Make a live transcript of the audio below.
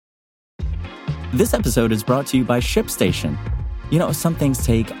This episode is brought to you by ShipStation. You know, some things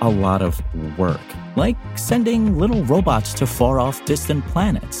take a lot of work, like sending little robots to far-off distant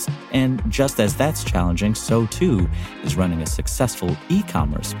planets. And just as that's challenging, so too is running a successful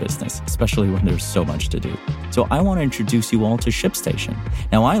e-commerce business, especially when there's so much to do. So I want to introduce you all to ShipStation.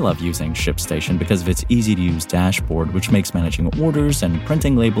 Now, I love using ShipStation because of its easy-to-use dashboard, which makes managing orders and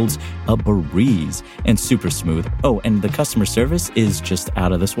printing labels a breeze and super smooth. Oh, and the customer service is just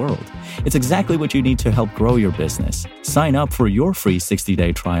out of this world. It's exactly what you need to help grow your business. Sign up for your free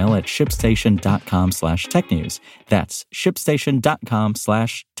 60-day trial at shipstation.com/technews. That's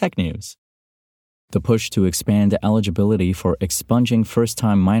shipstation.com/technews. The push to expand eligibility for expunging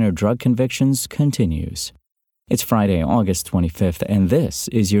first-time minor drug convictions continues. It's Friday, August 25th, and this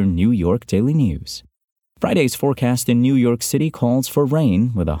is your New York Daily News. Friday's forecast in New York City calls for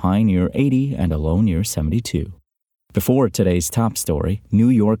rain with a high near 80 and a low near 72. Before today's top story, New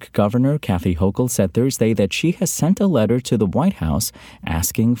York Governor Kathy Hochul said Thursday that she has sent a letter to the White House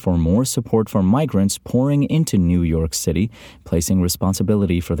asking for more support for migrants pouring into New York City, placing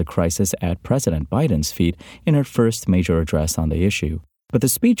responsibility for the crisis at President Biden's feet in her first major address on the issue. But the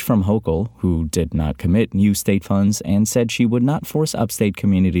speech from Hochul, who did not commit new state funds and said she would not force upstate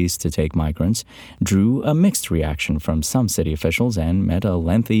communities to take migrants, drew a mixed reaction from some city officials and met a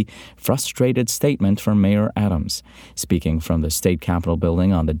lengthy, frustrated statement from Mayor Adams. Speaking from the state capitol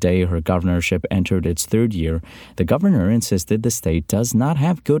building on the day her governorship entered its third year, the governor insisted the state does not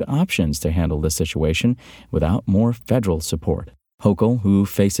have good options to handle the situation without more federal support. Hochul, who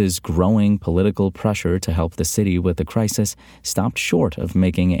faces growing political pressure to help the city with the crisis, stopped short of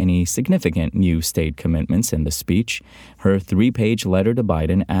making any significant new state commitments in the speech. Her 3-page letter to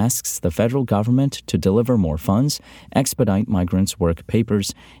Biden asks the federal government to deliver more funds, expedite migrants' work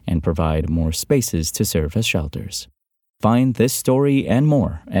papers, and provide more spaces to serve as shelters. Find this story and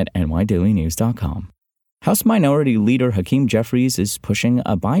more at nydailynews.com. House Minority Leader Hakeem Jeffries is pushing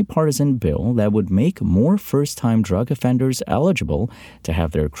a bipartisan bill that would make more first-time drug offenders eligible to have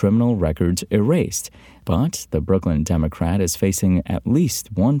their criminal records erased. But the Brooklyn Democrat is facing at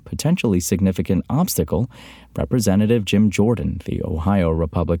least one potentially significant obstacle. Representative Jim Jordan, the Ohio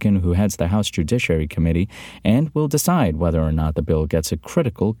Republican who heads the House Judiciary Committee, and will decide whether or not the bill gets a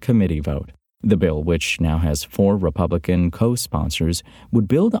critical committee vote. The bill, which now has 4 Republican co-sponsors, would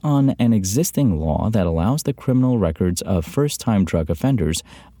build on an existing law that allows the criminal records of first-time drug offenders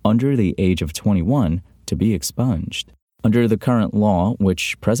under the age of 21 to be expunged. Under the current law,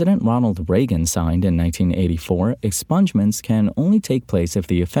 which President Ronald Reagan signed in 1984, expungements can only take place if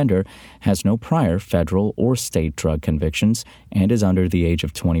the offender has no prior federal or state drug convictions and is under the age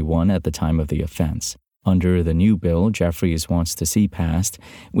of 21 at the time of the offense. Under the new bill Jeffries wants to see passed,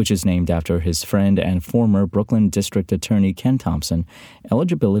 which is named after his friend and former Brooklyn District Attorney Ken Thompson,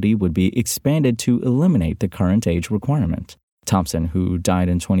 eligibility would be expanded to eliminate the current age requirement. Thompson, who died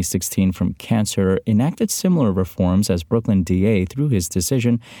in 2016 from cancer, enacted similar reforms as Brooklyn DA through his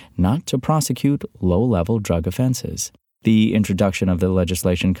decision not to prosecute low-level drug offenses. The introduction of the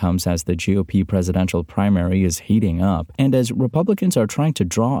legislation comes as the GOP presidential primary is heating up and as Republicans are trying to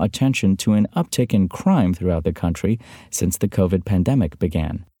draw attention to an uptick in crime throughout the country since the COVID pandemic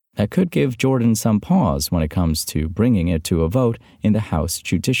began. That could give Jordan some pause when it comes to bringing it to a vote in the House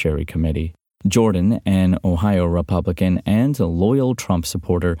Judiciary Committee. Jordan, an Ohio Republican and a loyal Trump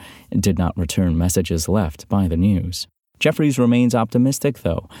supporter, did not return messages left by the news. Jeffries remains optimistic,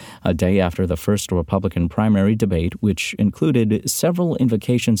 though, a day after the first Republican primary debate, which included several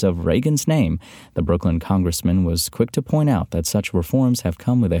invocations of Reagan's name. The Brooklyn congressman was quick to point out that such reforms have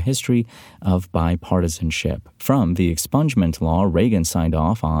come with a history of bipartisanship, from the expungement law Reagan signed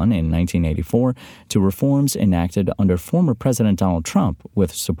off on in 1984 to reforms enacted under former President Donald Trump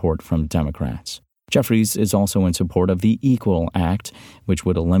with support from Democrats. Jeffries is also in support of the Equal Act, which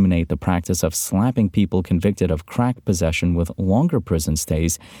would eliminate the practice of slapping people convicted of crack possession with longer prison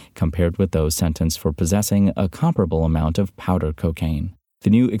stays compared with those sentenced for possessing a comparable amount of powder cocaine. The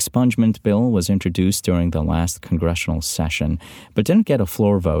new expungement bill was introduced during the last congressional session, but didn't get a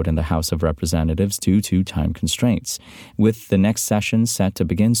floor vote in the House of Representatives due to time constraints. With the next session set to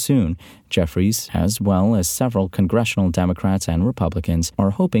begin soon, Jeffries, as well as several congressional Democrats and Republicans,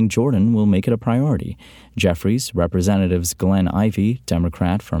 are hoping Jordan will make it a priority. Jeffries, Representatives Glenn Ivey,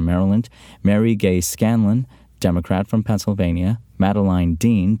 Democrat from Maryland, Mary Gay Scanlon, Democrat from Pennsylvania, Madeline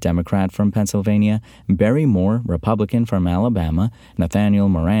Dean, Democrat from Pennsylvania, Barry Moore, Republican from Alabama, Nathaniel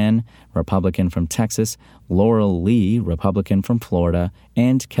Moran, Republican from Texas, Laurel Lee, Republican from Florida,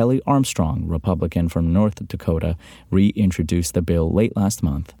 and Kelly Armstrong, Republican from North Dakota, reintroduced the bill late last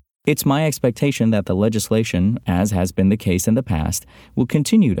month. It's my expectation that the legislation, as has been the case in the past, will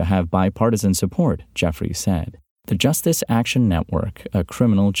continue to have bipartisan support, Jeffries said. The Justice Action Network, a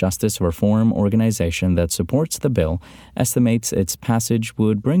criminal justice reform organization that supports the bill, estimates its passage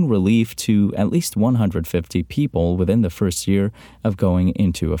would bring relief to at least 150 people within the first year of going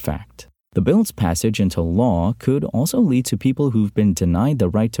into effect. The bill's passage into law could also lead to people who've been denied the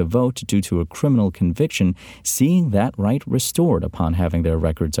right to vote due to a criminal conviction seeing that right restored upon having their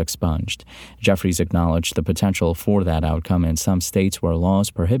records expunged. Jeffries acknowledged the potential for that outcome in some states where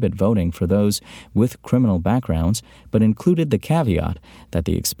laws prohibit voting for those with criminal backgrounds, but included the caveat that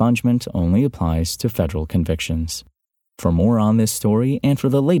the expungement only applies to federal convictions. For more on this story and for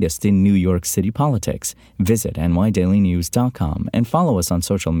the latest in New York City politics, visit nydailynews.com and follow us on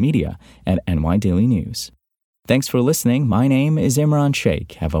social media at nydailynews. Thanks for listening. My name is Imran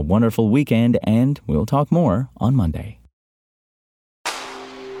Sheikh. Have a wonderful weekend, and we'll talk more on Monday.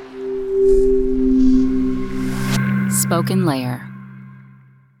 Spoken Layer.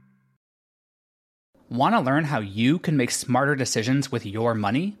 Want to learn how you can make smarter decisions with your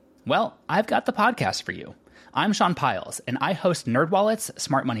money? Well, I've got the podcast for you. I'm Sean Piles, and I host NerdWallet's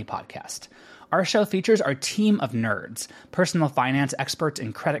Smart Money Podcast. Our show features our team of nerds, personal finance experts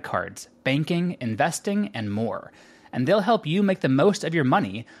in credit cards, banking, investing, and more. And they'll help you make the most of your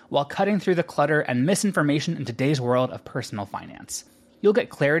money while cutting through the clutter and misinformation in today's world of personal finance. You'll get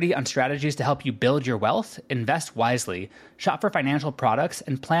clarity on strategies to help you build your wealth, invest wisely, shop for financial products,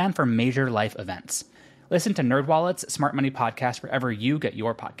 and plan for major life events. Listen to NerdWallet's Smart Money Podcast wherever you get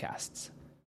your podcasts.